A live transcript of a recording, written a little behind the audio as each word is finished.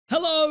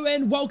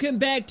and welcome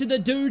back to the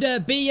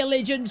Duda Be a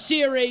Legend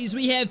series.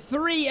 We have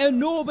 3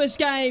 enormous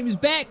games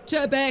back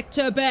to back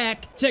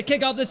to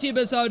kick off this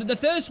episode. And the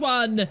first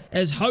one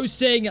is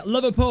hosting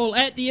Liverpool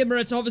at the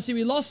Emirates. Obviously,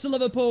 we lost to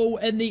Liverpool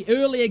in the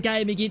earlier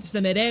game against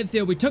them at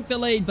Anfield. We took the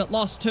lead but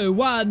lost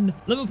 2-1.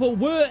 Liverpool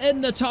were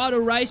in the title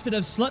race but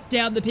have slipped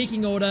down the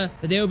pecking order.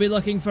 But they'll be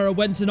looking for a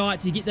win tonight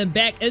to get them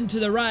back into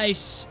the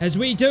race, as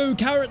we do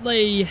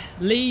currently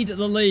lead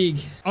the league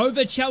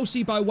over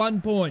Chelsea by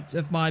 1 point,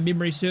 if my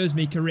memory serves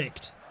me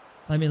correct.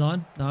 Play me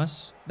line.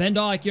 Nice. Van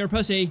Dijk, you're a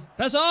pussy.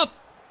 Pass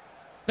off!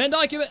 Van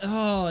Dijk, you're...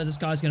 Oh, this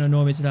guy's going to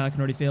annoy me today. I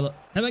can already feel it.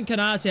 Him and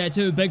Kanate are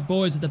 2 big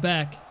boys at the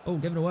back. Oh,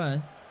 give it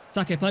away.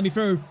 Sake, play me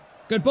through.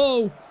 Good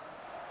ball.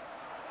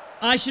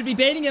 I should be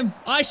beating him.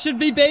 I should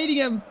be beating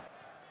him.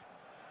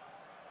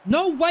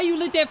 No way you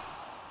let that...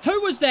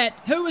 Who was that?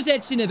 Who was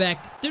that centre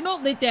back? Do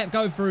not let that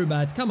go through,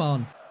 mate. Come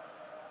on.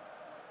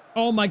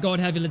 Oh my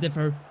God, have you let that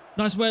through?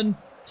 Nice win.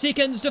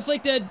 Seconds,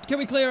 deflected. Can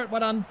we clear it?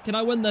 Well done. Can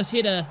I win this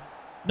header?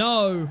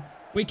 No.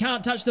 We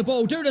can't touch the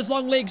ball. Dude, his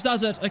long legs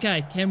does it.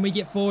 Okay, can we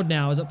get forward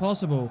now? Is it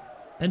possible?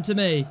 Into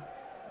me.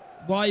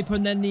 Why are you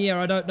putting that in the air?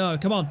 I don't know.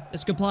 Come on.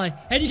 It's good play.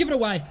 How do you give it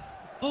away?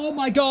 Oh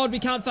my God, we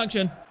can't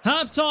function.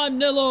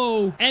 Halftime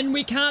 0-0. And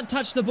we can't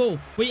touch the ball.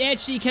 We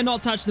actually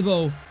cannot touch the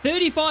ball.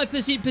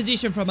 35%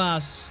 possession from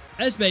us.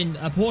 It's been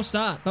a poor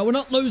start, but we're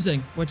not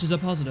losing, which is a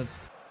positive.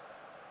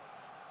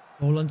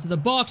 Ball into the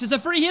box. It's a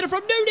free header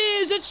from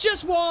Nunez. It's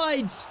just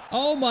wide.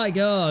 Oh my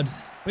God.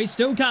 We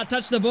still can't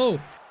touch the ball.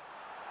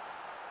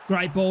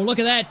 Great ball. Look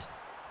at that.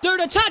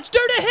 Duda touch.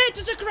 Duda hit.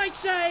 It's a great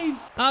save.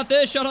 Our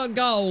first shot on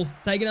goal.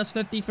 Taking us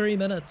 53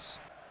 minutes.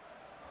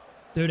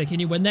 Duda, can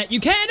you win that? You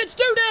can. It's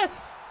Duda.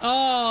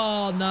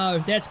 Oh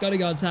no. That's got to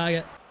go on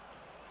target.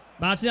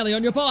 Martinelli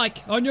on your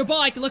bike. On your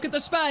bike. Look at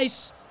the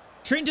space.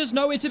 Trent is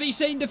nowhere to be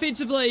seen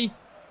defensively.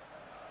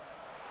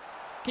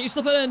 Can you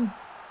slip it in?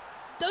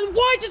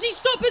 Why does he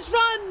stop his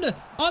run?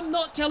 I'm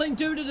not telling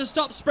Duda to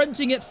stop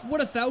sprinting. It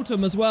would have felt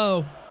him as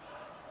well.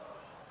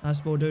 Nice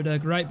ball, Duda.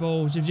 Great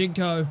ball.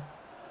 Zinchenko.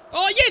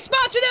 Oh, yes,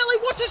 Martinelli.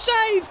 What a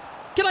save.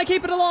 Can I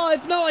keep it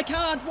alive? No, I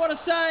can't. What a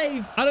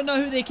save. I don't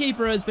know who their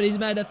keeper is, but he's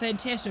made a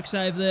fantastic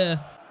save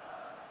there.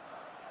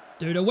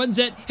 Duda wins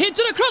it. Heads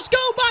it across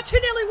goal.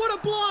 Martinelli, what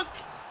a block.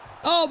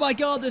 Oh, my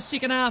God. The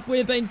second half,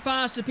 we've been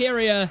far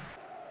superior.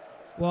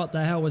 What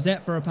the hell was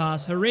that for a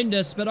pass?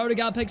 Horrendous, but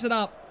Odegaard picks it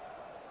up.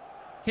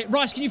 Okay,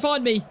 Rice, can you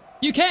find me?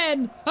 You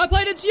can. I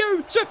played it to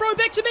you. Swift row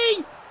back to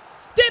me.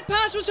 That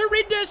pass was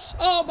horrendous.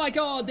 Oh, my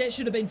God. That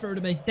should have been through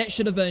to me. That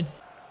should have been.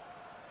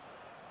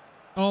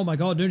 Oh, my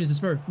God. Nunez is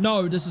through.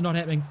 No, this is not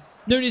happening.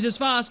 Nunez is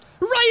fast.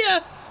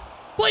 Raya.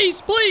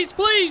 Please, please,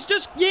 please.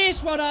 Just,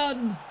 yes, well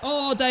done.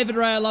 Oh, David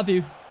Raya, I love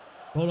you.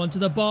 Ball into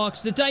the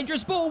box. The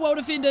dangerous ball. Well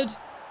defended.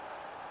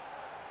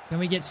 Can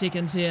we get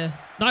seconds here?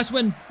 Nice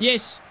win.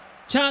 Yes.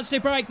 Chance to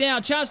break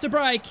now. Chance to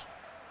break.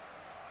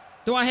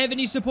 Do I have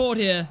any support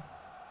here?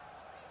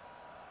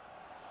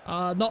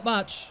 Not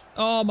much.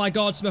 Oh my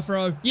God, Smith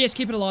Rowe. Yes,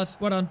 keep it alive.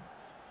 Well done.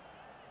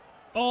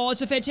 Oh,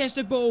 it's a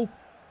fantastic ball.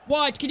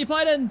 White, can you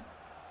play it in?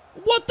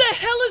 What the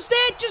hell is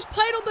that? Just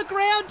play it on the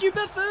ground, you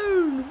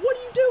buffoon. What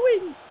are you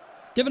doing?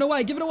 Give it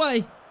away, give it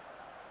away.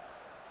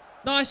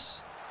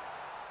 Nice.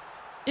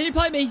 Can you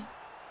play me?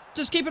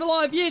 Just keep it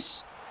alive,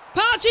 yes.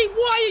 Party,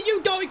 why are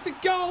you going for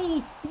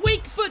goal?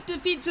 Weak foot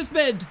defensive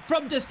mid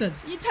from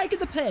distance. You're taking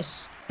the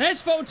piss.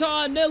 That's full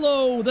time,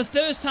 0-0. The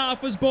first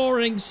half was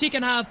boring.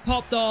 Second half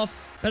popped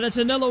off. But it's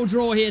a 0-0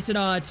 draw here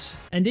tonight.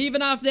 And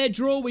even after that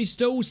draw, we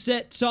still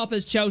sit top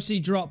as Chelsea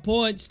drop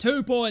points.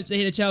 2 points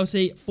ahead of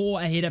Chelsea, 4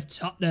 ahead of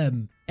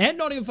Tottenham and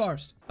Nottingham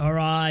Forest. All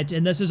right,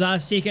 and this is our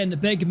second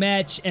big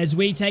match as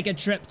we take a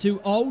trip to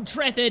Old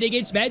Trafford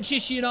against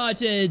Manchester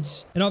United.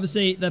 And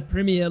obviously, the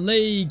Premier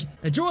League.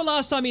 A draw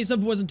last time against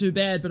Liverpool wasn't too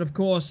bad, but of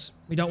course,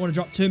 we don't want to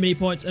drop too many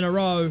points in a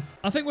row.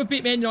 I think we've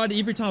beat Man United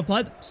every time I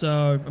played them,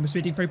 so I'm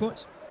expecting 3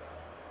 points.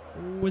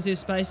 Ooh, is there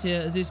space here?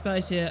 Is there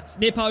space here?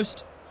 Near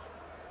post.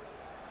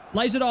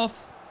 Lays it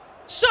off.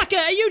 Sucker,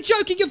 are you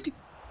joking?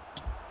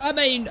 I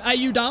mean, are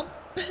you dumb?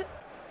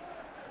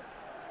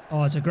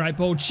 Oh, it's a great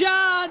ball.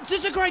 Chance!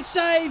 It's a great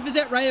save. Is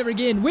that Raya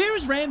again? Where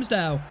is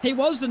Ramsdale? He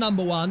was the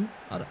number 1.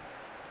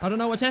 I don't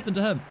know what's happened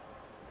to him.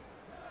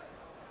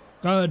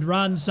 Good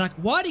run, sucker.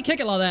 Why'd he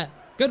kick it like that?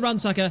 Good run,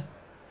 sucker.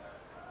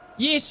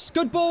 Yes,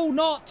 good ball,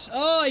 not.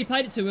 Oh, he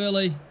played it too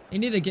early. He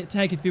needed to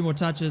take a few more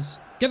touches.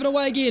 Give it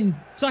away again.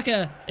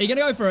 Sucker, are you going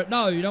to go for it?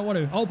 No, you don't want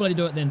to. I'll bloody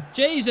do it then.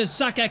 Jesus,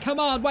 sucker, come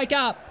on, wake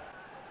up.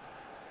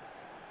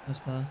 Nice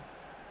play.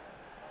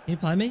 Can you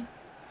play me?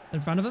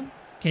 In front of him?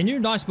 Can you?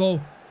 Nice ball.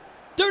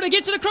 Duda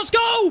gets it across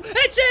goal.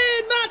 It's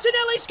in.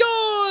 Martinelli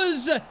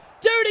scores.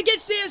 Duda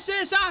gets the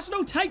assist.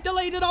 Arsenal take the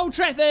lead at Old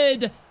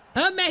Trafford.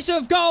 A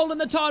massive goal in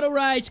the title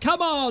race.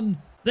 Come on.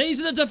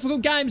 These are the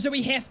difficult games that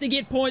we have to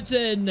get points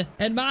in.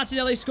 And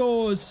Martinelli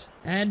scores.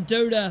 And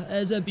Duda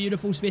is a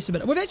beautiful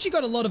specimen. We've actually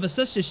got a lot of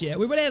assists this year.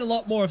 We would have had a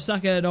lot more if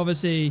Saka and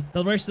obviously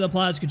the rest of the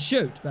players could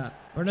shoot. But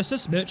we're an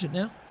assist merchant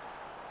now.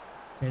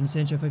 And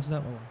Sancho picks it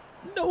up.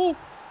 No.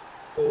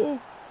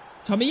 Oh.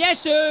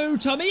 Tomiyasu!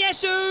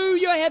 Tomiyasu!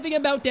 You're having a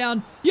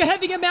meltdown. You're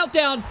having a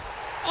meltdown.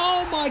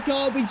 Oh my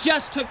god, we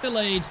just took the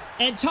lead.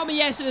 And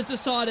Tomiyasu has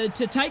decided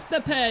to take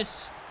the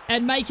piss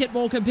and make it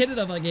more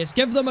competitive, I guess.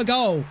 Give them a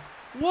goal.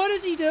 What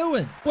is he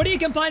doing? What are you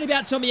complaining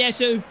about,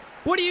 Tomiyasu?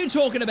 What are you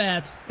talking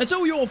about? It's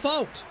all your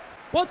fault.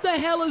 What the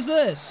hell is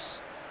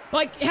this?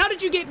 Like, how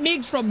did you get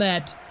megged from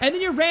that? And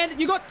then you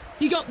got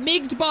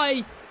megged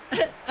by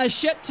a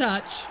shit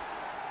touch.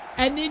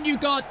 And then you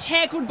got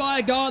tackled by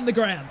a guy on the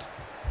ground.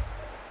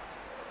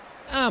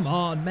 Come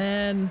on,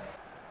 man.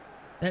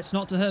 That's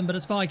not to him, but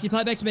it's fine. Can you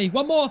play it back to me?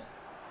 One more.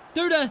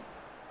 Duda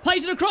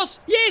plays it across.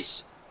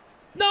 Yes.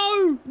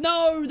 No.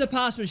 No, the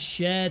pass was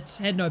shit.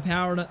 Had no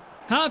power in it.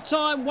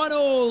 Half-time,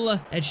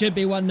 1-1. It should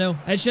be 1-0.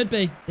 It should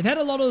be. They've had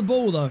a lot of the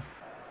ball, though.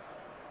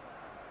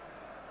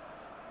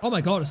 Oh,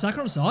 my God. A sucker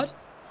on the side.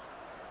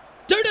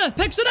 Duda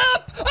picks it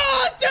up.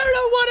 Oh,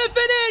 Duda, what a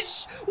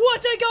finish.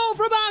 What a goal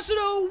from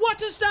Arsenal.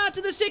 What a start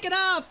to the second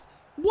half.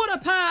 What a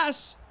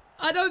pass.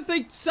 I don't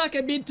think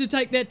Saka meant to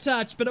take that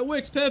touch, but it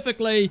works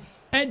perfectly.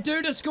 And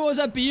Duda scores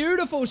a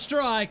beautiful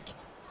strike.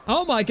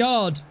 Oh, my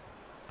God.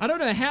 I don't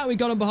know how we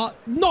got him behind.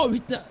 No.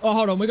 Oh,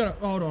 hold on. We got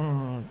to. Hold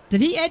on.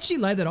 Did he actually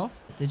lay that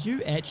off? Did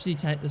you actually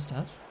take this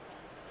touch?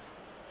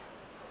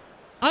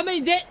 I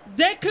mean,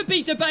 that could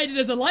be debated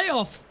as a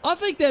layoff. I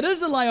think that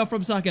is a layoff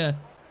from Saka.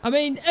 I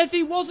mean, if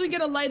he wasn't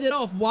going to lay that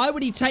off, why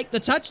would he take the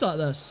touch like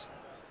this?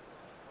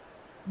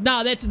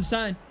 Nah, that's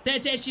insane.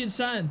 That's actually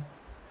insane.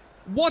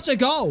 What a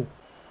goal.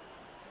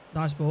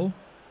 Nice ball.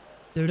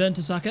 Duda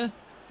into Saka.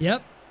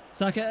 Yep.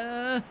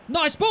 Saka.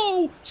 Nice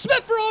ball.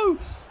 Smith Rowe.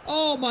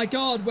 Oh my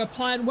god, we're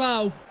playing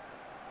well.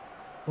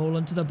 Ball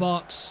into the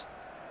box.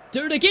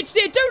 Duda gets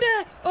there.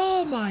 Duda.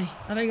 Oh my.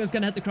 I think I was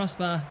going to hit the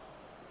crossbar.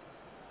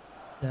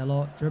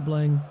 Dalot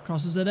dribbling.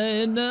 Crosses it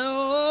in.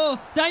 Oh,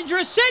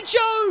 dangerous.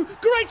 Sancho.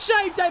 Great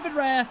save, David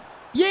Raya.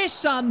 Yes,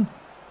 son.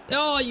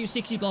 Oh, you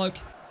sexy bloke.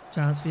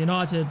 Chance for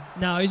United.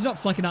 No, he's not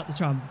flicking up to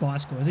try and buy a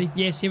score, is he?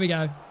 Yes, here we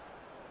go.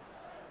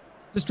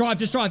 Just drive,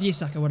 just drive. Yes,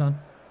 Saka, well done.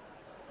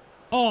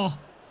 Oh,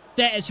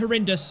 that is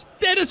horrendous.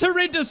 That is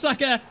horrendous,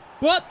 Saka.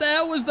 What the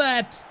hell was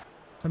that?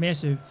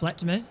 Tomiyasu, flat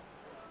to me.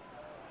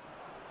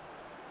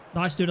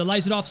 Nice, Duda,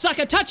 lays it off.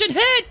 Saka, touch and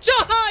hit.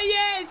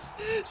 Oh, yes.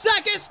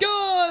 Saka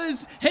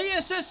scores. He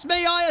assists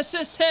me, I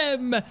assist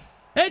him.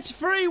 It's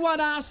 3-1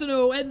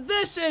 Arsenal, and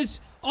this is,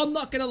 I'm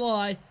not going to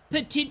lie,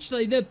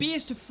 potentially the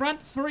best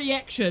front three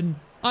action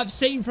I've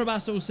seen from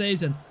us all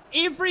season.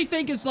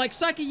 Everything is like,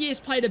 Saka,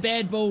 yes, played a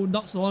bad ball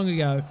not so long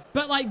ago,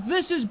 but like,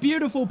 this is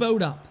beautiful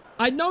build-up.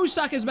 I know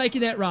Saka's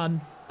making that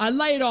run. I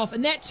lay it off,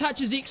 and that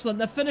touch is excellent.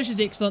 The finish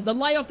is excellent. The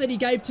layoff that he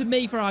gave to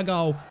me for our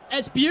goal,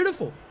 it's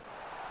beautiful.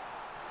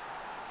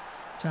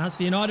 Chance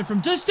for United from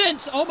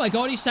distance. Oh my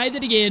god, he saved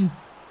it again.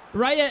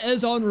 Raya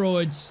is on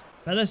roids.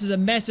 But this is a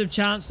massive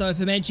chance, though,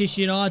 for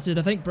Manchester United.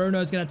 I think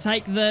Bruno's going to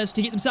take this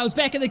to get themselves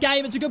back in the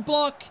game. It's a good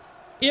block.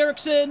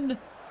 Eriksen.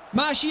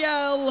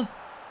 Martial.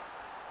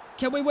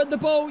 Can we win the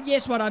ball?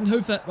 Yes, well done.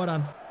 Hoof it. Well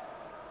done.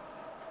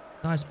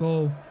 Nice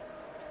ball.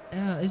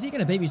 Is he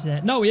going to beat me to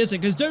that? No, he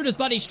isn't, because Duda's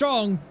bloody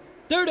strong.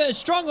 Duda is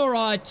strong, all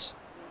right.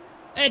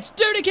 It's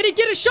Duda. Can he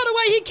get a shot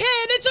away? He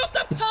can. It's off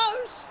the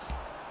post.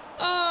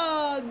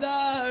 Oh,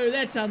 no.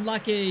 That's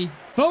unlucky.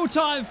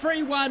 Full-time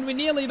 3-1. We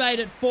nearly made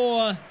it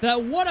 4.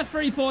 But what a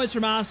 3 points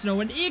from Arsenal.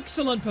 An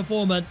excellent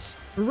performance.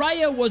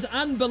 Raya was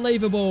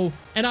unbelievable.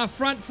 And our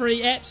front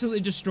three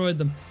absolutely destroyed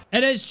them.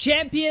 It is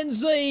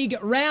Champions League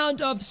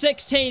round of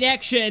 16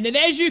 action. And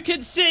as you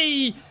can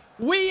see,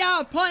 we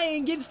are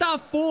playing against our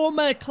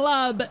former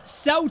club,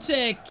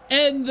 Celtic,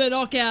 in the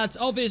knockouts.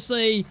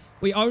 Obviously,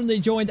 we only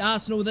joined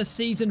Arsenal this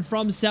season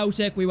from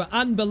Celtic. We were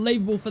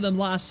unbelievable for them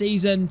last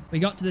season. We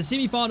got to the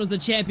semi-finals of the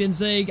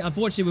Champions League.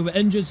 Unfortunately, we were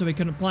injured, so we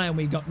couldn't play, and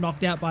we got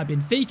knocked out by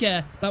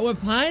Benfica. But we're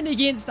playing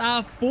against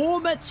our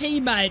former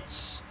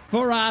teammates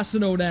for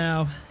Arsenal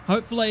now.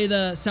 Hopefully,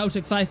 the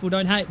Celtic faithful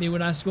don't hate me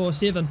when I score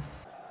 7.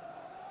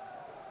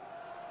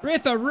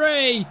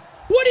 Referee!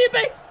 What do you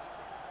mean?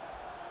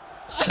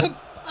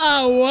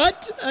 Oh,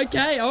 what?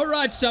 Okay,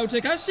 alright,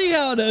 Celtic. I see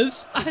how it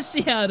is. I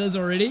see how it is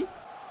already.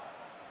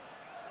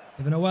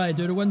 Given away,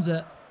 Duda wins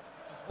it.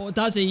 Or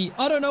does he?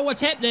 I don't know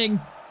what's happening.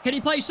 Can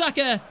he play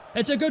Saka?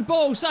 It's a good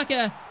ball,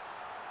 Saka.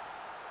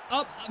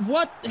 Oh,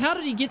 what? How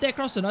did he get that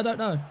cross in? I don't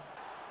know.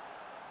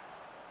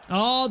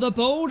 Oh, the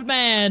bald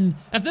man.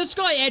 If this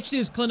guy actually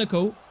is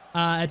clinical,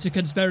 it's a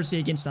conspiracy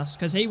against us,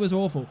 because he was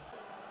awful.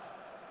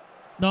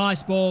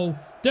 Nice ball.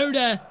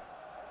 Duda.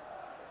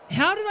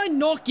 How did I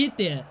not get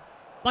there?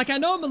 Like, I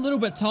know I'm a little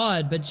bit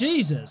tired, but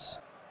Jesus.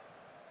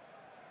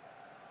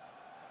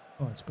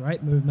 Oh, it's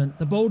great movement.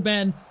 The bald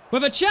man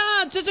with a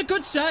chance. It's a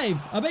good save.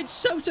 I mean,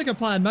 Celtic are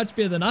playing much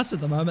better than us at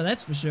the moment,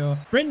 that's for sure.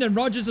 Brendan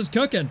Rodgers is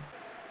cooking.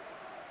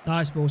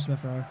 Nice ball,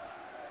 Smith Rowe.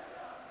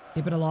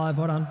 Keep it alive.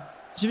 Hold on.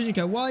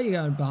 Shevchenko, why are you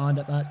going behind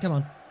it, mate? Come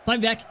on. Play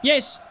me back.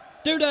 Yes.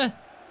 Duda.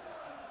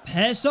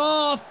 Pass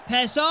off.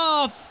 Pass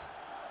off.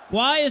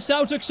 Why is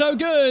Celtic so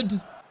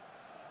good?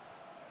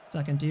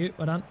 Second to you.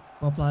 Well done.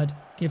 Well played.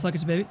 Can you flick it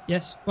to baby?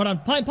 Yes. Well done.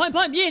 Play him, play him,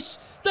 play him. Yes.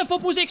 The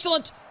football's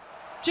excellent.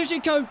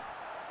 Shevchenko.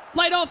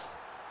 Laid off.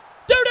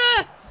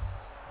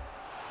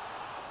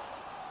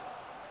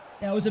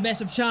 That was a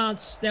massive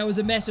chance. That was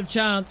a massive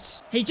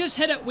chance. He just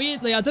hit it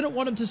weirdly. I didn't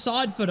want him to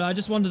side foot it. I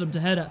just wanted him to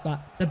hit it,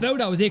 but the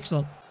build-up was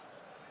excellent.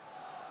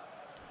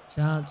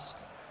 Chance.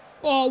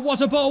 Oh, what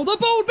a ball. The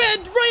ball man.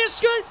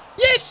 Reyes.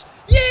 Yes.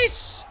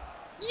 Yes.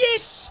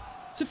 Yes.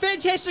 It's a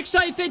fantastic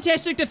save.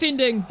 Fantastic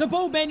defending. The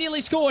ball man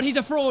nearly scored. He's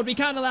a fraud. We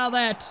can't allow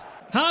that.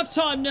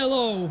 Half-time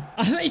 0-0.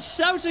 I mean,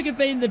 Celtic have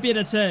been the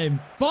better team.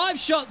 5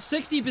 shots,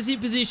 60%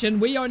 possession.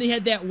 We only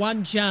had that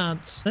one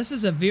chance. This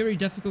is a very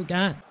difficult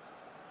game.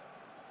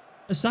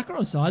 Is Saka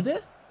onside there?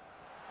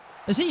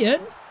 Is he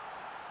in?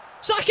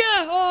 Saka!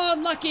 Oh,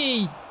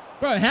 unlucky.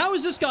 Bro, how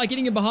is this guy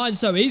getting in behind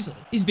so easily?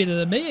 He's better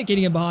than me at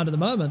getting in behind at the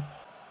moment.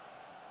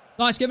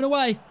 Nice, give it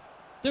away.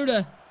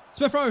 Duda.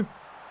 Smith Rowe.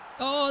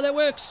 Oh, that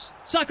works.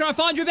 Saka, I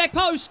find your back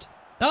post.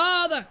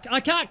 Oh, I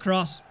can't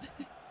cross.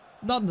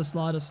 Not in the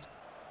slightest.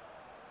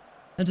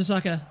 Into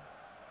Saka.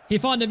 He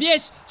find him.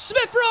 Yes.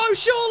 Smith Rowe,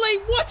 surely.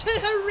 What a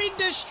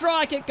horrendous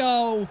strike at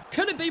goal.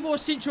 Couldn't be more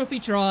central if he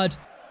tried.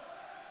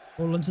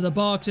 Ball into the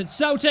box. It's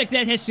Celtic.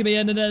 That has to be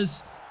in. It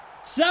is.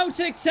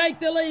 Celtic take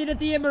the lead at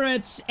the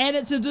Emirates, and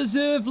it's a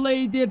deserved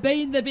lead. They've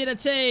been the better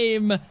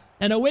team.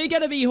 And are we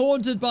going to be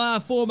haunted by our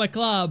former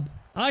club?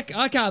 I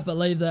can't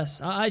believe this.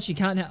 I actually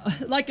can't.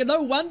 Like,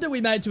 no wonder we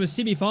made it to a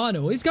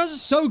semi-final. These guys are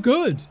so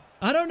good.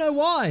 I don't know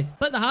why.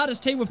 It's like the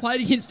hardest team we've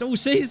played against all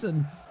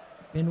season.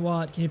 Ben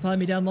White, can you play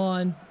me down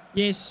line?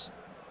 Yes.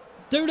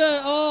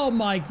 Duda, oh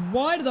my,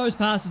 why do those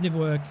passes never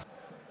work?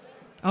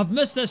 I've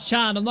missed this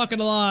chant, I'm not going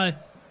to lie.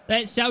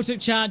 That Celtic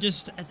chant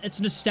just,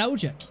 it's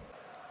nostalgic.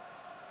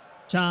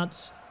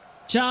 Chance.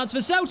 Chance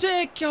for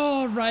Celtic.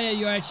 Oh, Raya,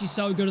 you're actually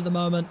so good at the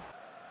moment.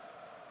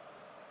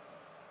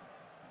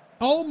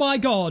 Oh my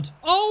God.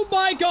 Oh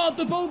my God,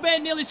 the bull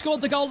man nearly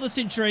scored the goal of the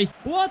century.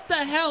 What the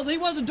hell? He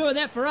wasn't doing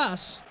that for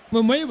us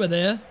when we were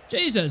there.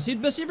 Jesus, he'd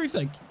miss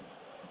everything.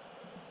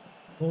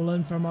 Ball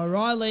in from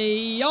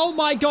O'Reilly. Oh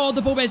my God,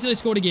 the ball man's nearly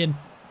scored again.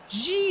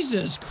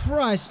 Jesus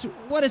Christ,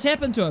 what has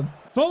happened to him?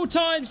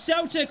 Full-time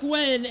Celtic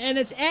win, and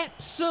it's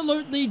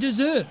absolutely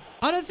deserved.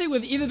 I don't think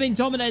we've ever been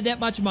dominated that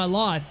much in my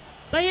life.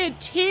 They had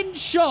 10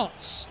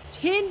 shots.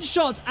 10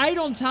 shots, 8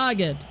 on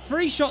target.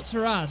 3 shots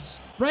for us.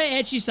 Ray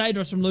actually saved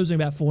us from losing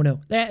about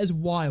 4-0. That is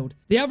wild.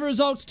 The other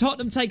results,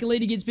 Tottenham take a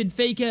lead against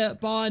Benfica.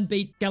 Bayern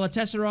beat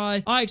Galatasaray.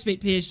 Ajax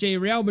beat PSG.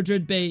 Real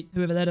Madrid beat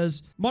whoever that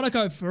is.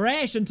 Monaco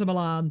thrash into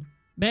Milan.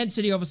 Man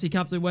City obviously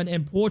comfortably win,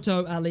 and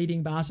Porto are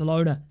leading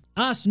Barcelona.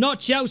 Us, not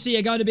Chelsea,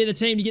 are going to be the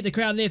team to get the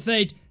crowd on their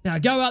feet. Now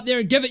go out there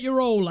and give it your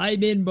all.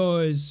 Amen,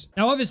 boys.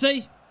 Now,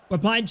 obviously, we're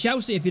playing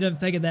Chelsea if you didn't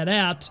figure that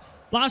out.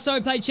 Last time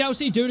we played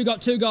Chelsea, Duda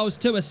got 2 goals,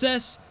 2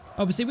 assists.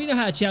 Obviously, we know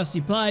how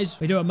Chelsea plays.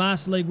 We do a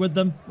Master League with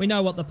them. We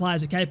know what the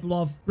players are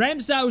capable of.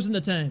 Ramsdale's in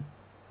the team.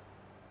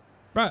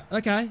 Bro,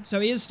 okay, so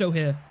he is still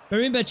here. But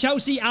remember,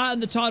 Chelsea are in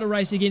the title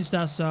race against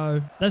us,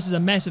 so this is a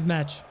massive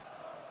match.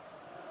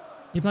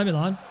 You play me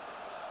line?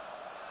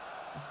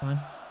 That's fine.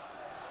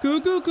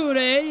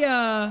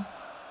 Kukukureya.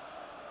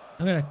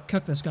 I'm gonna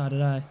cook this guy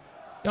today.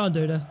 Go on,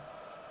 Duda.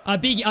 I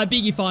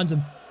beg you find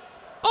him.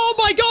 Oh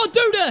my God,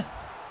 Duda!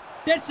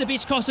 That's the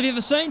best cross I've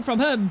ever seen from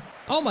him.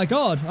 Oh my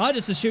God, I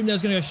just assumed that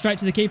was gonna go straight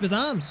to the keeper's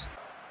arms.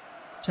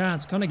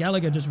 Chance, Conor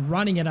Gallagher just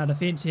running at our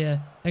defense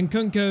here. And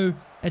Kunku,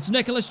 it's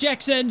Nicholas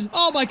Jackson.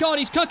 Oh my God,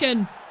 he's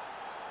cooking.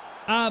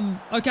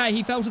 Okay,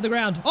 he fell to the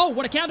ground. Oh,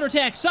 what a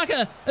counter-attack.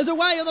 Saka is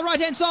away on the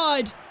right-hand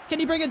side. Can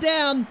he bring it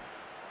down?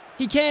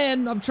 He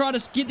can. I'm trying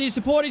to get their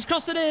support. He's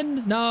crossed it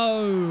in.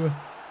 No.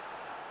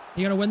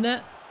 You gonna win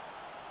that?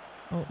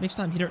 Oh, next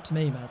time hit it to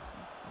me, man.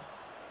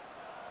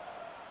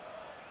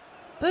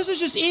 This is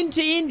just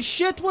end-to-end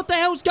shit. What the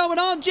hell's going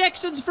on?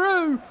 Jackson's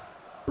through.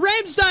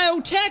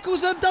 Ramsdale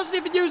tackles him, doesn't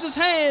even use his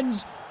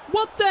hands.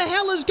 What the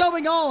hell is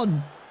going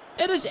on?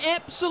 It is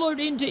absolute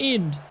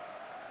end-to-end.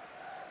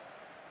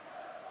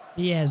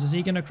 Yes, is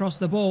he going to cross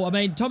the ball? I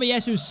mean,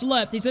 Tomiyasu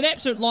slipped. He's an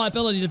absolute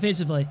liability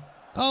defensively.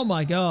 Oh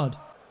my God.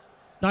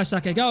 Nice,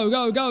 Saka. Go,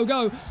 go, go,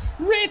 go.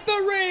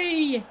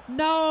 Referee!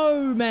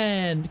 No,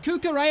 man.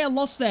 Kukureya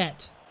lost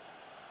that.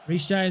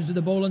 Reece James with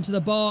the ball into the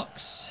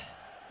box.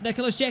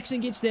 Nicholas Jackson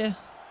gets there.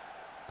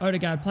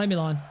 Odegaard, play me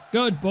line.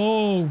 Good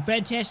ball.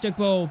 Fantastic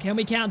ball. Can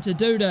we counter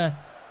Duda?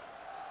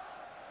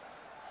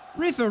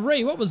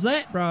 Referee, what was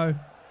that, bro?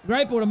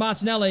 Great ball to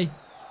Martinelli.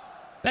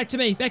 Back to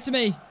me. Back to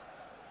me.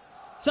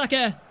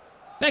 Saka.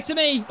 Back to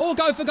me. Or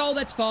go for goal.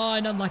 That's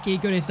fine. Unlucky.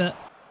 Good effort.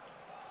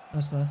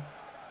 Nice play.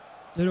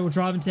 Duda will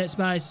drive into that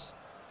space.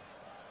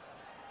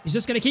 He's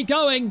just going to keep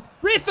going.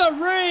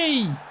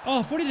 Referee! Oh,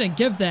 I thought he didn't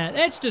give that.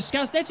 That's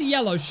disgusting. That's a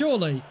yellow,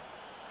 surely.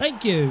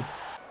 Thank you.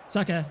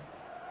 Saka.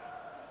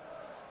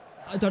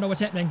 I don't know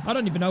what's happening. I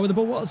don't even know where the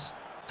ball was.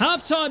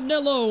 Halftime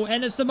 0-0,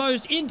 and it's the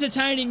most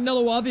entertaining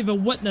 0-0 I've ever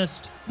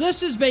witnessed.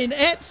 This has been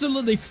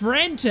absolutely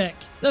frantic.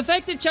 The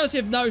fact that Chelsea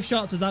have no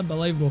shots is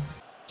unbelievable.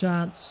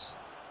 Chance.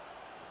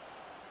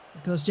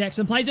 Nicholas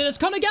Jackson plays it. It's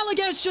Conor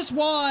Gallagher. It's just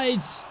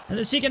wide. And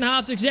the second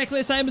half's exactly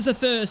the same as the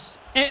first.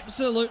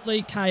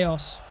 Absolutely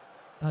chaos.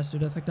 Nice,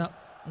 Duda picked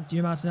up. Into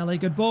you, Martinelli.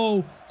 Good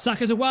ball.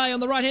 Saka's away on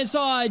the right-hand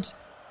side.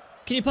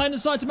 Can you play it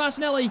inside to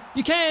Martinelli?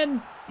 You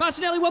can.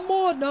 Martinelli, one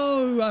more.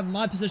 No,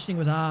 my positioning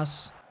was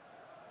arse.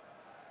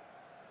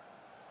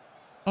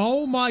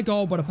 Oh my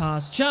God, what a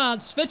pass.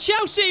 Chance for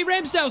Chelsea.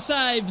 Ramsdale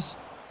saves.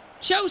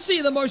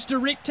 Chelsea are the most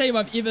direct team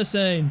I've ever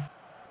seen.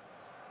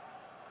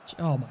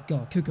 Oh my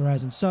God,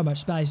 Cucurella's in so much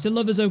space.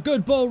 Delivers a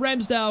good ball,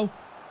 Ramsdale.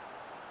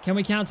 Can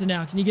we counter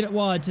now? Can you get it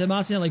wide to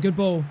Martinelli? Good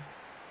ball.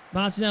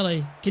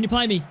 Martinelli, can you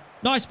play me?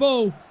 Nice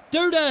ball.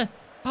 Duda.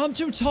 I'm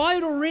too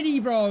tired already,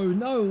 bro.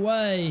 No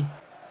way.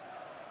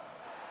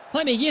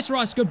 Play me. Yes,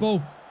 Rice. Good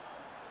ball.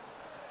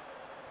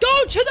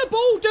 Go to the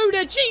ball,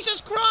 Duda. Jesus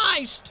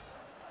Christ.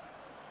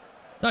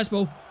 Nice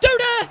ball.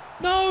 Duda.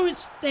 No,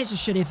 that's a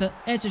shit effort.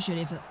 That's a shit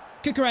effort.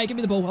 Cucurella, give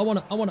me the ball. I want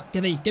it. I want it.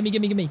 Give me. Give me.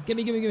 Give me. Give me. Give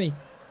me. Give me. Give me.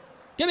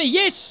 Give me.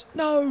 Yes.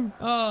 No.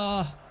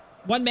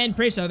 One man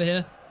press over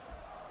here.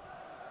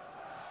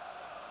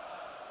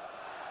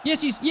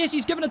 Yes,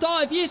 he's given a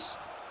dive. Yes.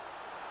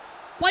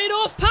 Play it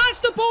off. Pass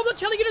the ball. They're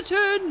telling you to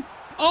turn.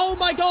 Oh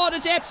my God,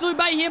 it's absolute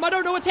mayhem. I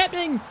don't know what's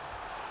happening.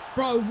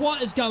 Bro,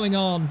 what is going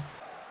on?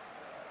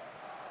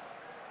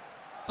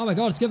 Oh my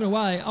God, it's given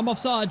away. I'm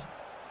offside.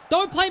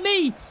 Don't play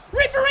me.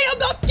 Referee, I'm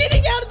not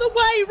getting out of the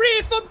way.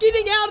 Ref, I'm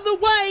getting out of the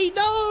way.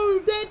 No,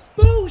 that's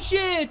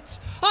bullshit.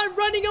 I'm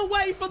running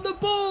away from the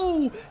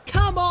ball.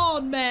 Come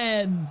on,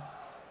 man.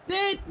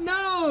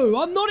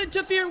 No, I'm not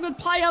interfering with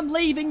play. I'm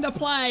leaving the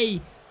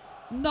play.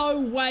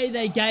 No way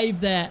they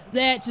gave that.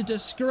 That's a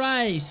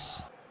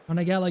disgrace.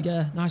 Conor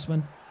Gallagher, nice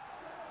one.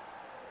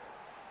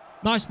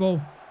 Nice ball.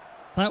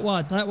 Play it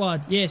wide, play it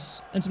wide.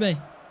 Yes, into me.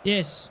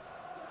 Yes.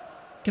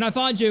 Can I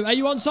find you? Are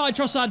you onside,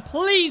 Trossard?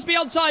 Please be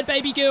onside,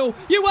 baby girl.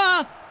 You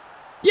are.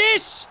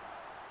 Yes.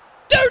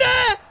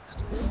 Duda.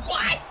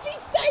 What? He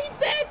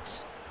saved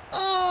that?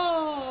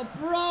 Oh,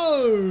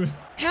 bro.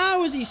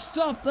 How has he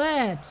stopped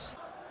that?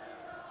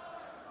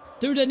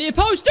 Duda near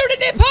post. Duda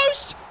near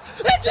post.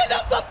 It's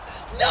enough.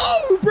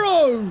 No,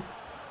 bro.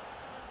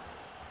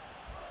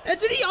 And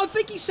did he? I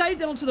think he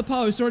saved that onto the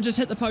post, or it just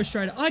hit the post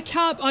straight. I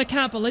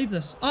can't believe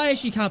this. I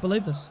actually can't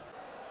believe this.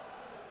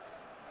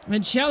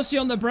 And Chelsea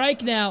on the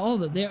break now. Oh,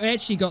 they've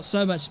actually got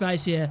so much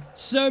space here.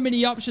 So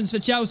many options for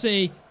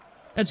Chelsea.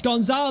 It's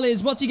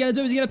Gonzalez. What's he going to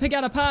do? Is he going to pick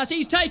out a pass?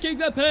 He's taking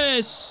the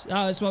piss.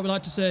 Oh, that's what we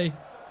like to see.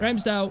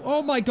 Ramsdale.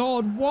 Oh my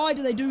God. Why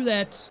do they do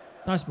that?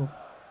 Nice ball.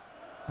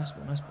 Nice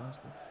ball. Nice ball. Nice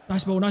ball.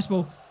 Nice ball. Nice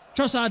ball.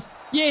 Trossard.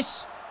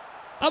 Yes.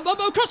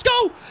 Cross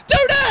goal!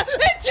 Duda!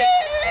 It's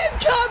in!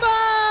 Come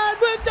on!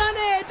 We've done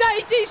it!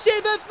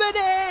 87th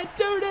minute!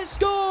 Duda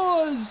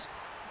scores!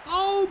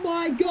 Oh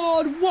my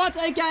God, what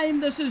a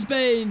game this has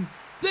been!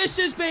 This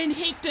has been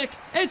hectic.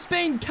 It's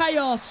been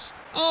chaos.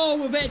 Oh,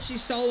 we've actually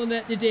stolen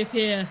it, the death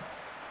here.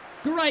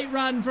 Great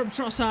run from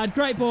Trossard.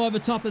 Great ball over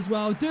top as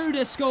well.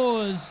 Duda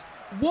scores.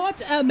 What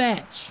a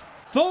match.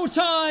 Full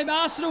time,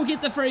 Arsenal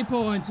get the 3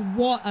 points.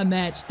 What a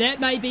match. That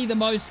may be the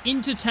most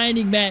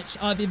entertaining match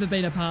I've ever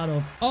been a part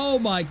of. Oh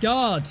my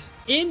God.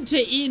 End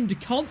to end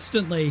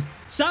constantly.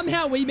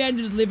 Somehow we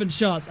managed 11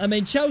 shots. I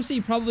mean,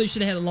 Chelsea probably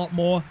should have had a lot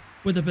more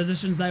with the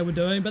positions they were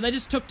doing, but they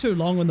just took too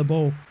long on the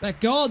ball. But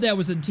God, that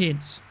was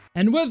intense.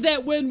 And with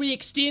that win, we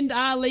extend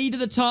our lead to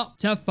the top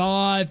to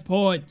 5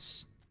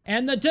 points.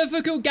 And the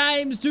difficult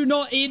games do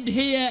not end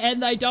here,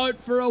 and they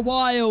don't for a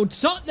while.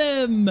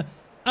 Tottenham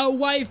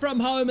away from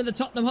home in the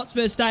Tottenham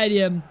Hotspur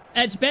Stadium.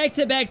 It's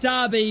back-to-back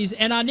derbies,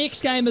 and our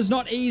next game is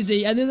not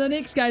easy, and then the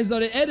next game's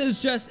not. It is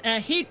just a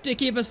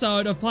hectic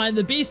episode of playing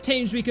the best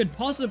teams we could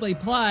possibly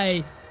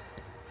play.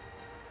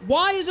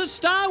 Why is a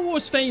Star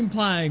Wars theme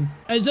playing?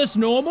 Is this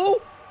normal?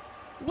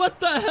 What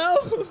the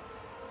hell?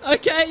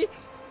 Okay.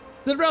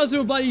 The Rebels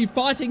were bloody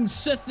fighting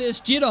Sith-ish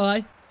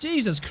Jedi.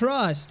 Jesus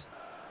Christ.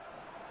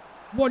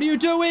 What are you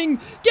doing?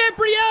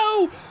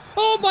 Gabriel!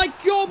 Oh my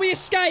God, we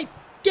escape!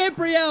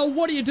 Gabriel,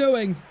 what are you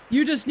doing?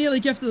 You just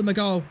nearly gifted them a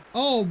goal.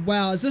 Oh,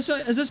 wow. Is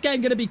this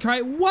game going to be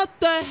great? What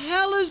the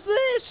hell is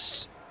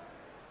this?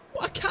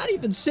 I can't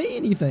even see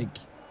anything.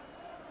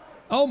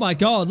 Oh, my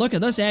God. Look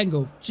at this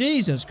angle.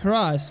 Jesus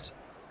Christ.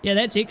 Yeah,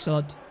 that's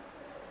excellent.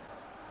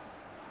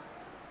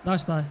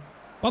 Nice play.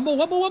 One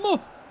more.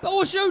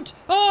 Oh, shoot.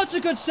 Oh, it's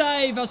a good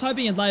save. I was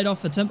hoping it laid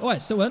off for Tim. Oh,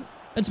 wait, still in.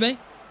 Into me.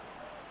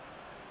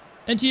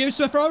 Into you,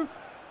 Smith-Rowe.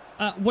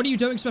 What are you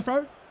doing,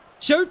 Smith-Rowe?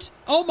 Shoot.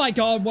 Oh, my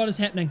God. What is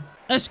happening?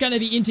 It's going to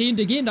be end-to-end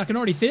again. I can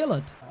already feel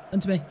it.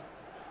 Into me.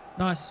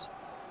 Nice.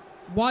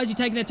 Why is he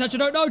taking that touch? I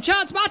don't know.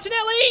 Chance.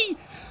 Martinelli!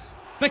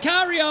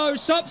 Vicario,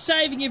 stop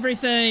saving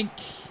everything.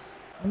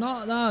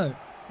 No.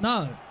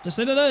 Just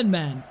let it in,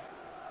 man.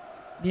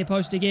 Near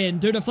post again.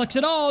 Duda flicks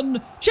it on.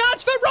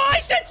 Chance for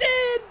Rice. It's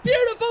in.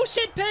 Beautiful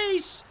set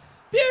piece.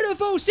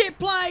 Beautiful set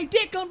play.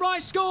 Declan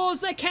Rice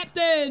scores, the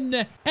captain.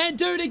 And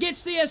Duda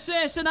gets the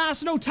assist, and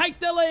Arsenal take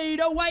the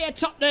lead away at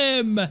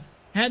Tottenham.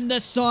 And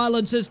the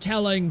silence is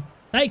telling.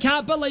 They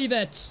can't believe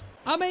it.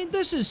 I mean,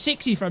 this is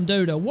sexy from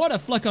Duda. What a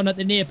flick on at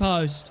the near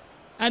post.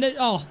 And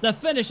the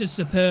finish is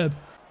superb.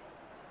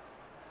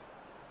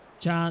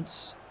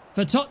 Chance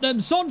for Tottenham.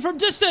 Son from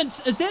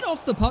distance. Is that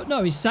off the post?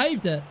 No, he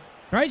saved it.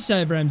 Great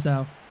save,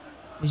 Ramsdale.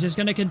 He's just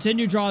going to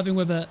continue driving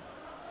with it.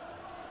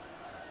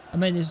 I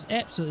mean, there's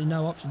absolutely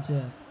no options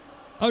here.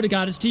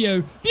 Odegaard, it's to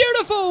you.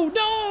 Beautiful!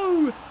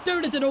 No!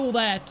 Duda did all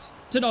that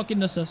to not get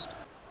an assist.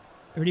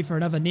 Ready for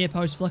another near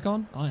post flick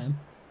on? I am.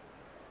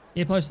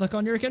 Near post flick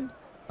on, you reckon?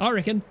 I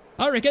reckon.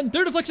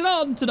 Duda flicks it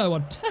on to no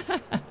one.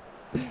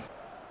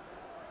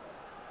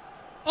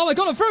 Oh my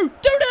god, I'm through.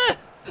 Duda!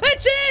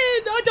 It's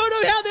in! I don't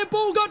know how that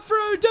ball got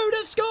through.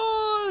 Duda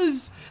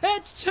scores!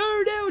 It's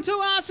 2-0 to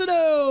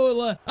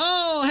Arsenal.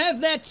 Oh,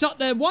 have that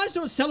Tottenham. Why is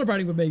no one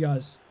celebrating with me,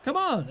 guys? Come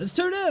on, it's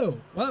 2-0.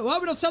 Why are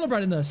we not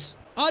celebrating this?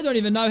 I don't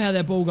even know how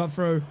that ball got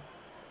through.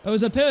 It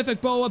was a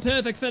perfect ball, a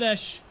perfect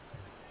finish.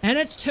 And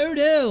it's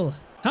 2-0.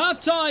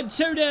 Half-time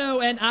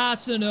 2-0 and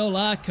Arsenal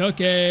are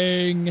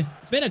cooking.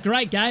 It's been a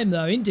great game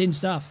though, intense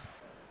stuff.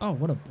 Oh,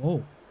 what a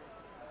ball.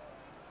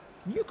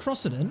 Can you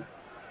cross it in?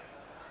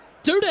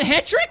 Duda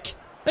hat-trick?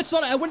 It's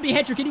not, it wouldn't be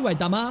hat-trick anyway,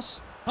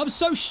 dumbass. I'm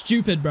so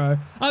stupid, bro.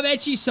 I'm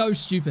actually so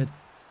stupid.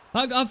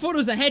 I thought it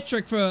was a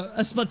hat-trick for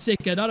a split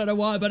second. I don't know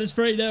why, but it's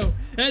 3-0.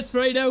 It's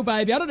 3-0,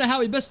 baby. I don't know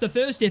how he missed the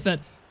first effort.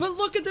 But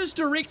look at this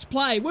direct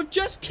play. We've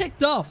just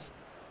kicked off.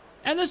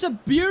 And there's a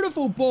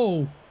beautiful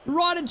ball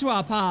right into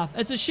our path.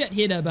 It's a shit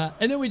header, but...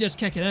 And then we just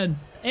kick it in.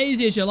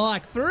 Easy as you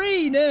like.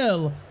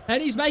 3-0.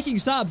 And he's making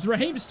subs.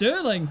 Raheem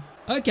Sterling.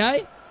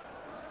 Okay.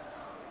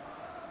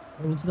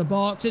 Into the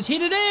box. It's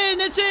headed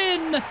in. It's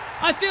in.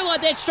 I feel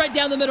like that's straight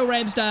down the middle,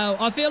 Ramsdale.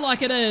 I feel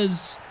like it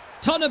is.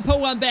 Tottenham pull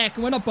one back.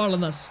 We're not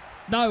bottling this.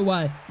 No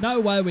way. No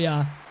way we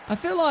are. I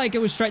feel like it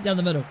was straight down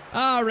the middle.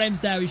 Oh,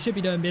 Ramsdale, you should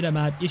be doing better,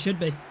 mate. You should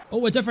be.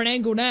 Oh, a different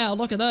angle now.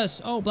 Look at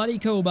this. Oh, bloody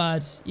cool,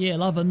 bud. Yeah,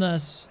 loving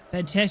this.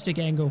 Fantastic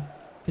angle.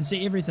 Can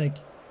see everything.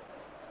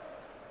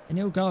 And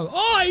he'll go.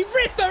 Oi,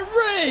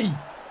 referee!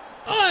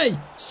 Oi,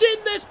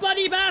 send this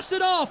bloody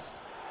bastard off.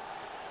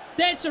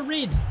 That's a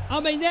red.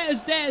 I mean, that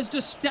is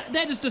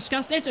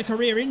disgusting. That's a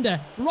career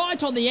ender.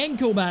 Right on the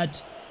ankle,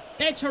 bud.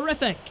 That's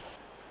horrific.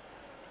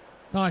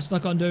 Nice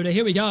flick on Duda.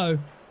 Here we go.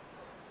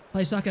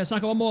 Play Saka.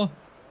 Saka one more.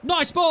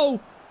 Nice ball.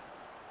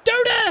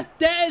 Duda!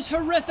 That is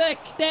horrific.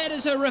 That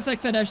is a horrific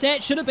finish.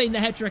 That should have been the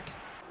hat-trick.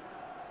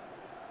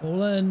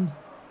 All in.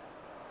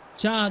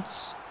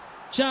 Chance.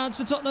 Chance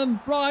for Tottenham.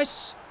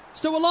 Rice.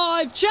 Still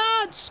alive.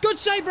 Chance. Good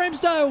save,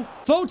 Ramsdale.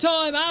 Full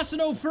time.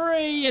 Arsenal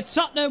 3.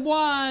 Tottenham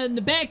 1.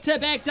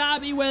 Back-to-back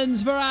derby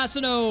wins for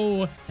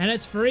Arsenal. And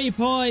it's 3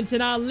 points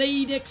and our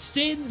lead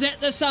extends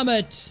at the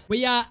summit.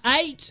 We are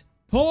 8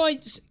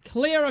 points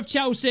clear of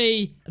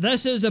Chelsea.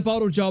 This is a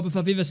bottle job if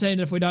I've ever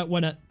seen it if we don't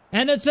win it.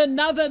 And it's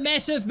another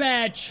massive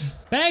match.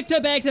 Back to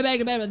back.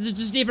 It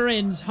just never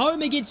ends.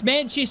 Home against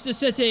Manchester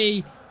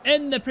City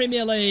in the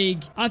Premier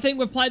League. I think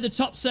we've played the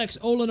top 6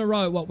 all in a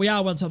row. Well, we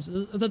are one top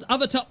 6. The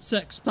other top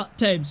 6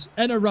 teams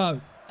in a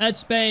row.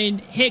 It's been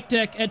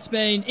hectic. It's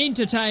been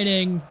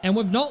entertaining. And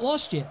we've not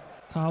lost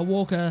yet. Kyle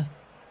Walker.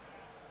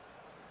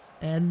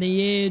 And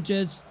the edge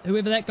is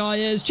whoever that guy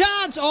is.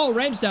 Chance! Oh,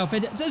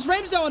 Ramsdale. Is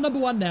Ramsdale on number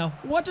 1 now?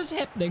 What is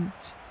happening?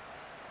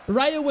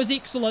 Rail was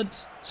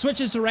excellent.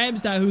 Switches to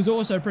Ramsdale, who's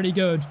also pretty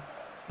good.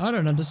 I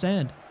don't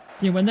understand.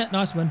 Can you win that?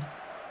 Nice win.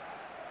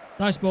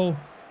 Nice ball.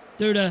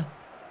 Duda.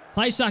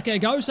 Play Saka.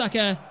 Go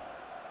Saka.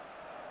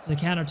 There's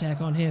a counter-attack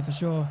on here for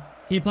sure.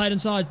 He played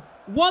inside.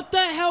 What the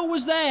hell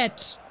was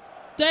that?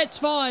 That's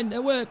fine.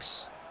 It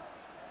works.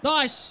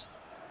 Nice.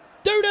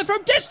 Duda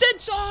from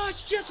distance. Oh,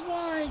 it's just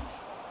wide.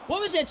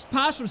 What was that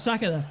pass from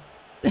Saka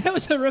there? That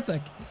was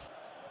horrific.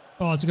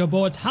 Oh, it's a good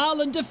ball. It's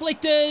Haaland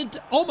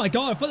deflected. Oh my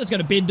god, I thought it was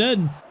going to bend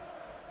in.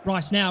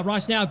 Rice now.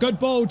 Good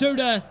ball,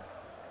 Duda.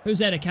 Who's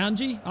that,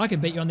 Akanji? I can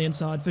beat you on the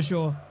inside, for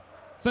sure.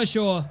 For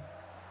sure.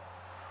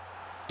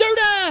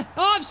 Duda!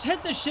 Oh, I've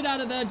hit the shit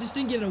out of that. Just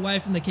didn't get it away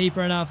from the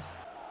keeper enough.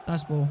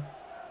 Nice ball.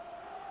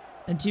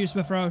 Into you,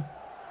 Smith Rowe.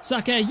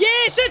 Saka.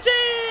 Yes, it's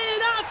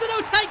in!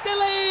 Arsenal take the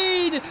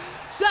lead!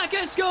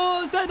 Saka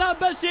scores the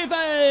number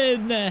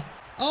 7.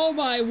 Oh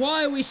my,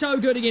 why are we so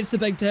good against the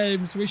big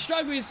teams? We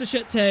struggle against the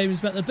shit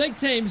teams, but the big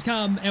teams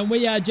come and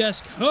we are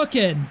just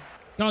cooking.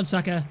 Go on,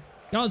 Saka.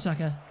 Go on,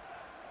 Saka.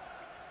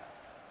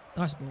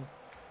 Nice ball.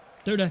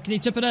 Duda, can he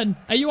tip it in?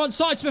 Are you on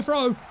side, Smith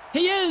Rowe?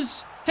 He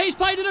is! He's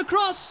played it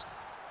across!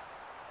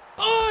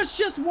 Oh, it's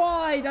just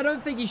wide! I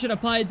don't think he should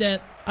have played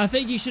that. I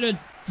think he should have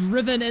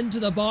driven into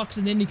the box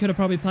and then he could have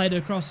probably played it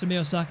across to me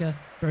or Saka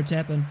for a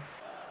tap-in.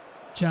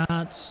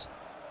 Chance.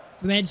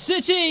 For Man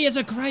City, it's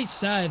a great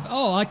save.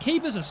 Oh, our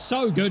keepers are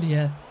so good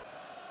here.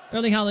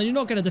 Erling Haaland, you're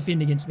not going to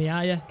defend against me,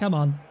 are you? Come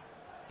on.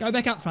 Go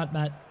back up front,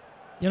 mate.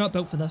 You're not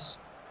built for this.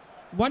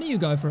 Why don't you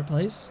go for it,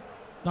 please?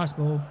 Nice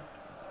ball.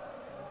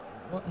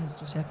 What has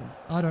just happened?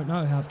 I don't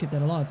know how I've kept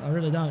that alive. I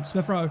really don't.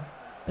 Smith Rowe.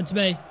 It's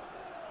me.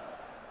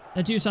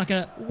 Into you,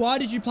 Saka. Why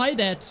did you play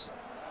that?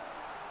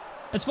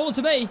 It's fallen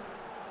to me.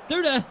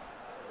 Duda.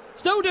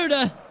 Still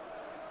Duda.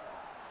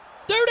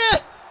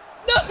 Duda!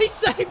 No, he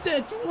saved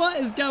it! What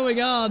is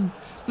going on?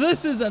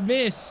 This is a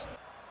mess.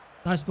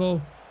 Nice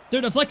ball.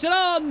 Duda flicks it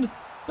on!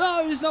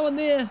 No, there's no one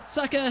there.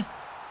 Saka.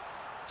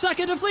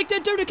 Saka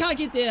deflected. Duda can't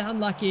get there.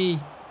 Unlucky.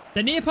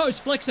 The near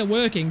post flicks are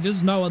working.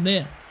 Just no one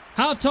there.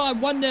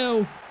 Half-time,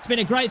 1-0. It's been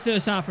a great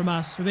first half from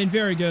us. We've been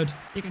very good.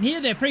 You can hear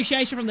the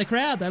appreciation from the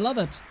crowd. They love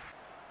it.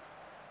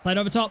 Played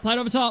over top. Played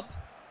over top.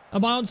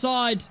 Am I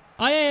onside?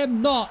 I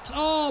am not.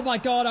 Oh my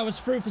god, I was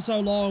through for so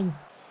long.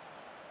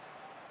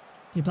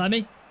 Can you play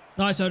me?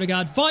 Nice,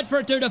 Odegaard. Fight for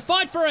it, Duda.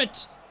 Fight for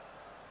it.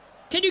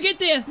 Can you get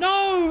there?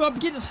 No,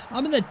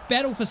 I'm in the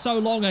battle for so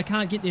long I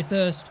can't get there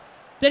first.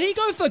 Did he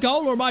go for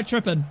goal or am I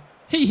tripping?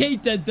 He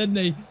did, didn't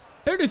he?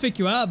 Who do you think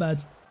you are,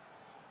 bud?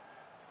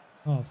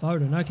 Oh,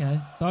 Foden, okay.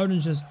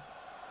 Foden's just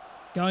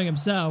going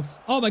himself.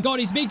 Oh my god,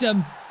 he's megged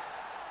him.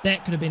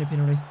 That could have been a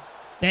penalty.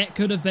 That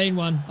could have been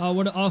one. I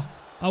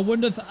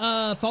wouldn't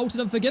have faulted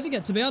him for giving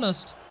it, to be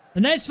honest.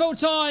 And that's full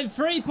time.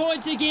 3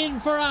 points again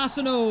for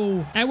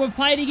Arsenal. And we've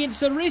played against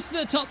the rest of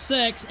the top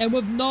 6 and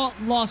we've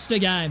not lost a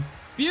game.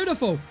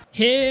 Beautiful.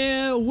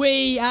 Here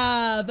we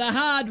are. The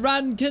hard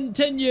run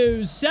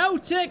continues.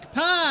 Celtic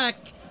Park.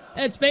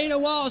 It's been a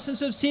while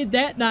since I've said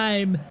that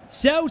name.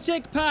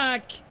 Celtic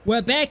Park.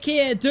 We're back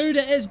here.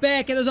 Duda is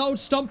back at his old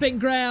stomping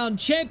ground.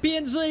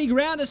 Champions League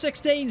round of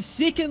 16,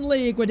 second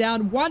leg. We're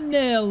down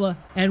 1-0.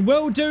 And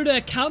will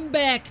Duda come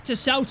back to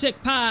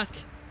Celtic Park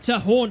to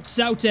haunt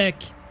Celtic?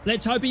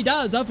 Let's hope he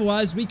does.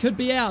 Otherwise, we could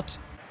be out.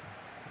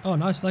 Oh,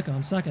 nice flick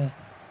on Saka.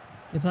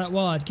 You play it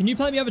wide. Can you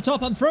play me over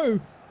top? I'm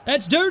through.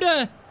 It's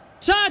Duda.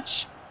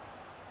 Touch.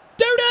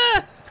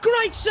 Duda.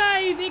 Great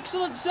save.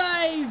 Excellent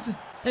save.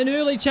 An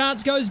early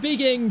chance goes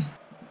begging.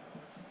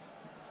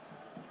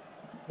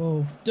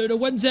 Oh, Duda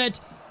wins it.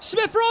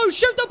 Smith Rowe,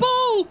 shoot the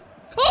ball.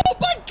 Oh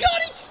my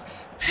god,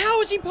 how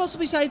has he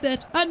possibly saved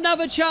that?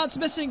 Another chance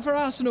missing for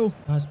Arsenal.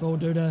 Nice ball,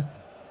 Duda.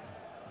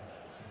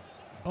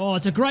 Oh,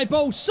 it's a great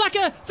ball.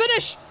 Saka,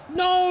 finish.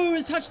 No,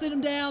 the touch let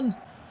him down.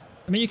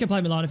 I mean, you can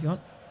play Milan if you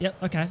want.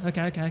 Yep, okay.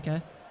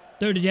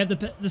 Duda, do you have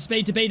the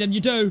speed to beat him?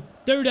 You do.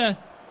 Duda.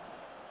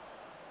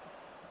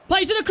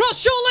 Plays it across,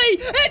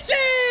 surely! It's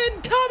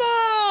in! Come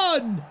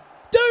on!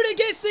 Duda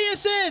gets the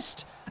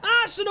assist!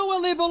 Arsenal are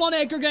level on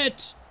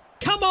aggregate!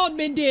 Come on,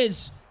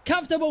 Mendes!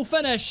 Comfortable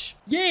finish.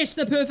 Yes,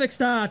 the perfect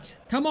start.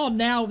 Come on,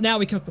 now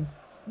we cook them.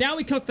 Now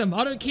we cook them.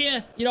 I don't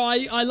care. You know,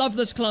 I love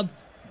this club,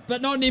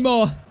 but not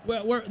anymore.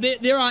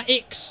 There are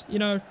X, you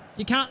know.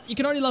 You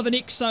can only love an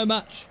X so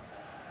much.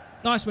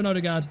 Nice one,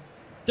 Odegaard.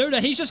 Duda,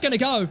 he's just gonna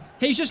go.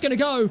 He's just gonna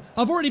go.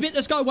 I've already bet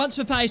this guy once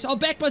for pace. I'll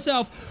back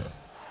myself.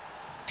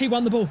 He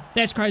won the ball.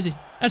 That's crazy.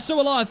 It's still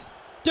alive.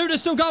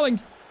 Duda's still going.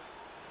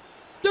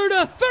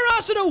 Duda for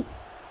Arsenal.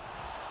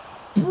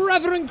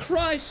 Brother in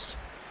Christ.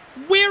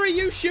 Where are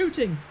you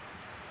shooting?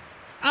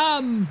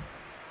 That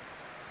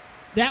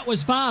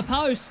was far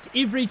post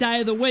every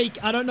day of the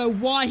week. I don't know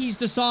why he's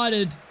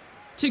decided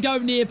to go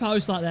near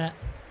post like that.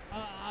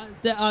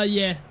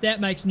 Yeah,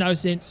 that makes no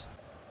sense.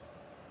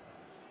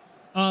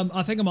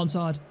 I think I'm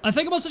onside.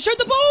 Shoot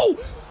the ball!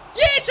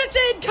 Yes, it's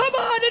in! Come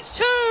on, it's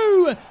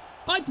 2!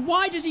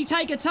 Why does he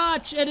take a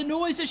touch? It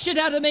annoys the shit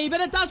out of me, but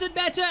it doesn't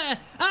matter.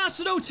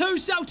 Arsenal 2,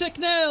 Celtic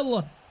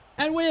 0.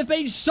 And we have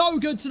been so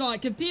good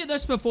tonight. Compare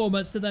this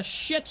performance to the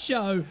shit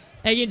show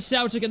against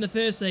Celtic in the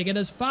first league. It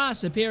is far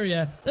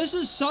superior. This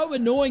is so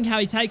annoying how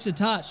he takes a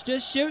touch.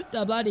 Just shoot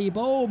the bloody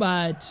ball,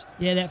 mate.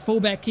 Yeah, that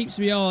fullback keeps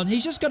me on.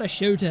 He's just got to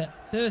shoot it.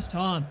 First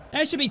time.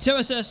 That should be 2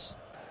 assists.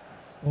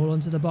 Ball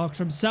into the box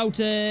from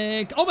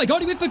Celtic. Oh my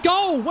god, he went for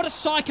goal. What a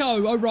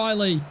psycho,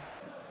 O'Reilly.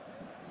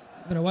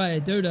 Put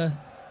away, Duda.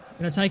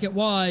 Gonna take it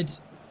wide.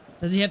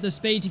 Does he have the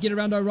speed to get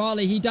around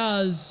O'Reilly? He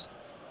does.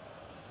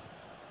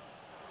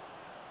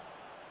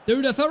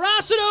 Duda for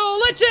Arsenal.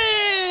 It's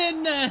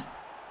in!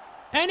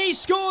 And he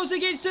scores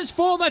against his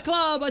former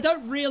club. I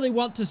don't really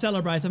want to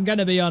celebrate, I'm going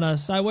to be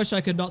honest. I wish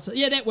I could not.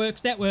 Yeah, that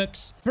works.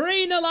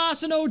 3-0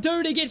 Arsenal.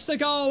 Duda gets the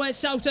goal at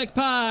Celtic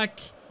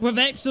Park. We've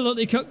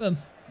absolutely cooked them.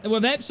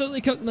 We've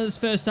absolutely cooked them in this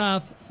first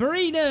half.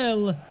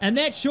 3-0. And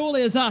that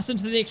surely is us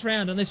into the next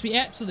round, unless we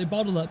absolutely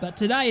bottle it. But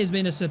today has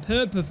been a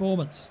superb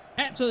performance.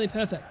 Absolutely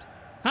perfect.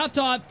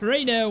 Half-time,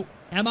 3-0.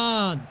 Come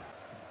on.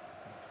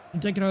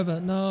 And take it over.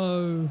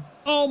 No.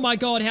 Oh my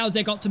god, how's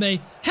that got to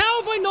me?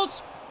 How have I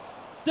not...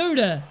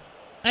 Duda,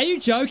 are you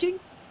joking?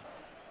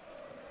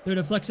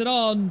 Duda flicks it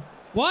on.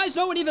 Why is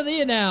no one even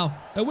there now?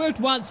 It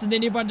worked once and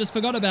then everyone just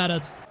forgot about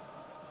it.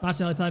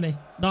 Martinelli, play me.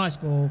 Nice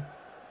ball.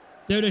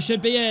 Duda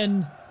should be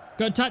in.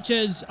 Good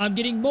touches. I'm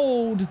getting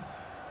mauled.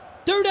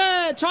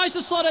 Duda tries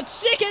to slot it.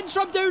 Seconds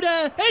from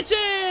Duda. It's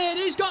in.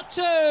 He's got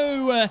 2.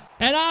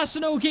 And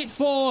Arsenal get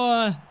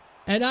 4.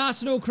 And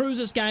Arsenal cruise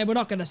this game. We're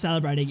not going to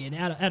celebrate again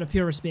out of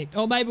pure respect.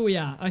 Or maybe we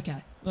are.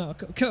 Okay. Oh,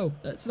 cool.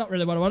 That's not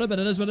really what I wanted, but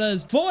it is what it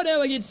is.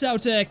 4-0 against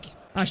Celtic.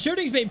 Our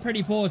shooting's been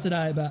pretty poor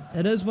today, but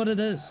it is what it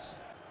is.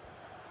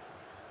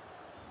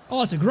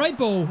 Oh, it's a great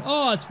ball.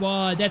 Oh, it's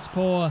wide. That's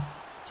poor.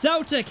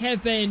 Celtic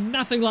have been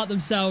nothing like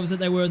themselves that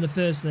they were in the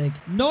first league.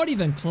 Not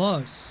even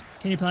close.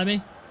 Can you play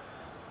me?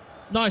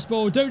 Nice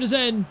ball. Duda's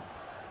in.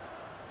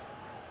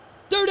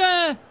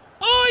 Duda!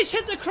 Oh, he's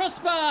hit the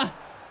crossbar.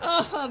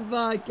 Oh,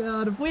 my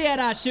God. If we had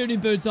our shooting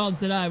boots on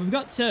today, we've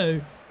got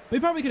 2. We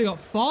probably could have got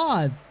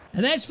 5.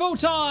 And that's full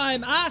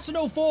time.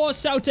 Arsenal 4,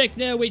 Celtic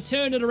 0. We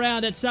turn it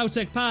around at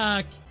Celtic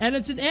Park. And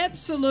it's an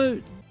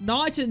absolute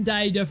night and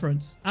day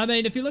difference. I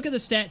mean, if you look at the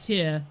stats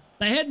here,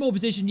 they had more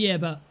possession, yeah,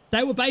 but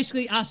they were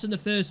basically us in the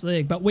first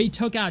leg, but we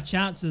took our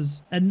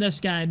chances in this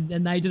game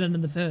than they didn't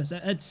in the first.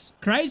 It's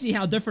crazy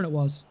how different it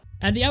was.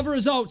 And the other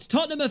results,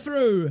 Tottenham are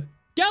through.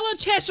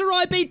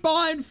 Galatasaray beat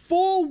Bayern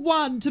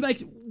 4-1 to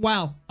make...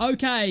 Wow.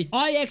 Okay.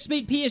 Ajax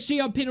beat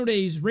PSG on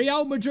penalties.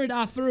 Real Madrid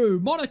are through.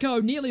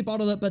 Monaco nearly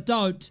bottled it, but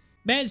don't.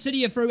 Man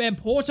City are through, and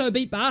Porto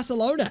beat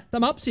Barcelona.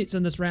 Some upsets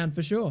in this round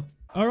for sure.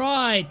 All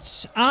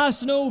right.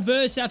 Arsenal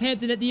versus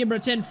Southampton at the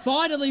Emirates, and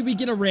finally we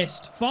get a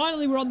rest.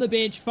 Finally we're on the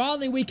bench.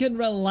 Finally we can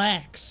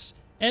relax.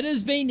 It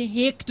has been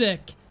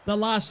hectic the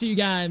last few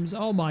games.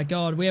 Oh my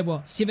God. We have,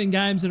 what, 7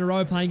 games in a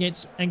row playing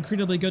against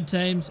incredibly good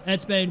teams.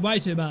 It's been way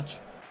too much.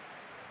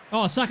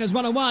 Oh, Saka's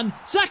 1-on-1.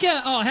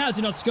 Saka! Oh, how's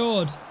he not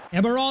scored?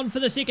 And we're on for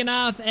the second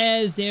half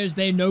as there's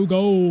been no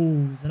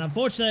goals. And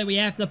unfortunately, we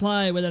have to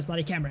play with this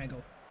bloody camera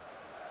angle.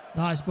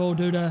 Nice ball,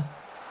 Duda.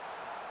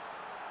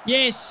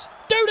 Yes.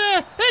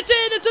 Duda! It's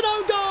in! It's an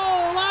own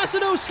goal!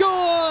 Arsenal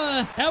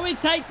score! And we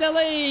take the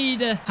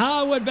lead.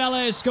 Harwood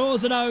Bello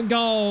scores an own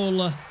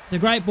goal. It's a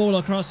great ball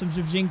across from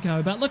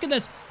Shevchenko. But look at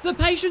this. The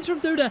patience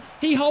from Duda.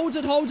 He holds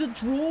it,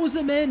 draws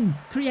him in.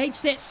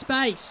 Creates that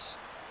space.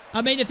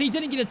 I mean, if he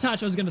didn't get a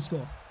touch, I was going to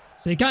score.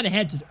 So he kind of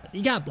had to do it.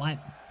 You can't blame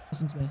him.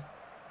 Listen to me.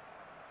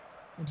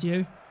 It's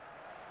you.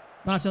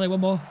 Martelli,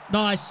 one more.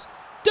 Nice.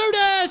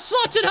 Duda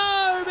slots it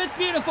home. It's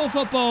beautiful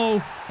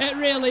football. It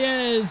really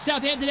is.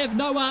 Southampton have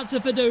no answer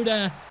for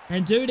Duda.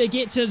 And Duda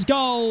gets his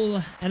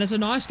goal. And it's a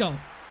nice goal.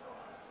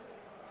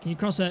 Can you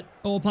cross it?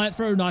 Or play it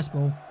through? Nice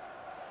ball.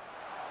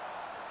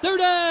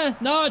 Duda!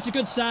 No, it's a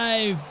good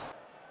save.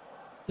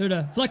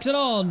 Duda flicks it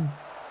on.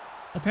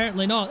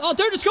 Apparently not. Oh,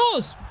 Duda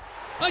scores!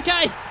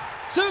 Okay.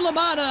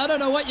 Sulemana, I don't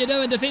know what you're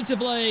doing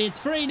defensively. It's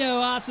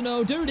 3-0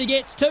 Arsenal. Duda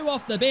gets 2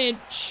 off the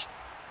bench.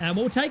 And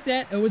we'll take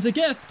that. It was a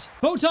gift.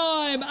 Full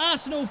time.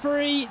 Arsenal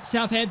 3.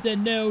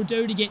 Southampton 0.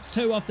 Duda gets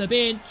 2 off the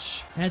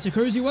bench. That's a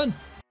cruisy win.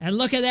 And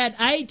look at that.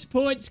 8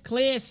 points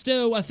clear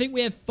still. I think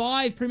we have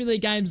 5 Premier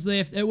League games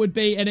left. It would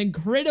be an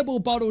incredible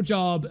bottle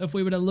job if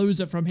we were to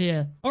lose it from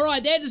here. All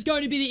right, that is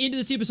going to be the end of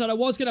this episode. I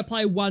was going to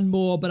play one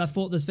more, but I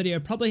thought this video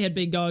probably had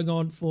been going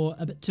on for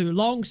a bit too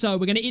long, so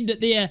we're going to end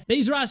it there.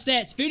 These are our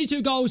stats.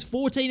 32 goals,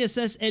 14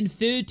 assists, and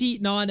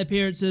 39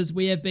 appearances.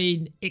 We have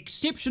been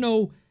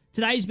exceptional.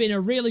 Today's been a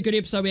really good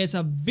episode. We had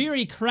some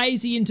very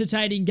crazy,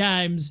 entertaining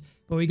games,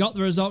 but we got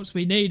the results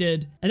we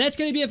needed. And that's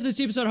going to be it for this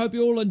episode. I hope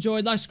you all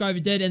enjoyed. Like, subscribe if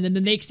you did. And then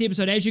the next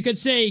episode, as you can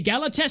see,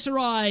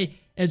 Galatasaray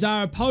is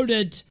our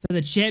opponent for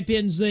the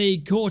Champions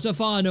League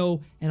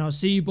quarterfinal. And I'll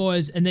see you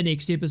boys in the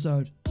next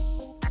episode.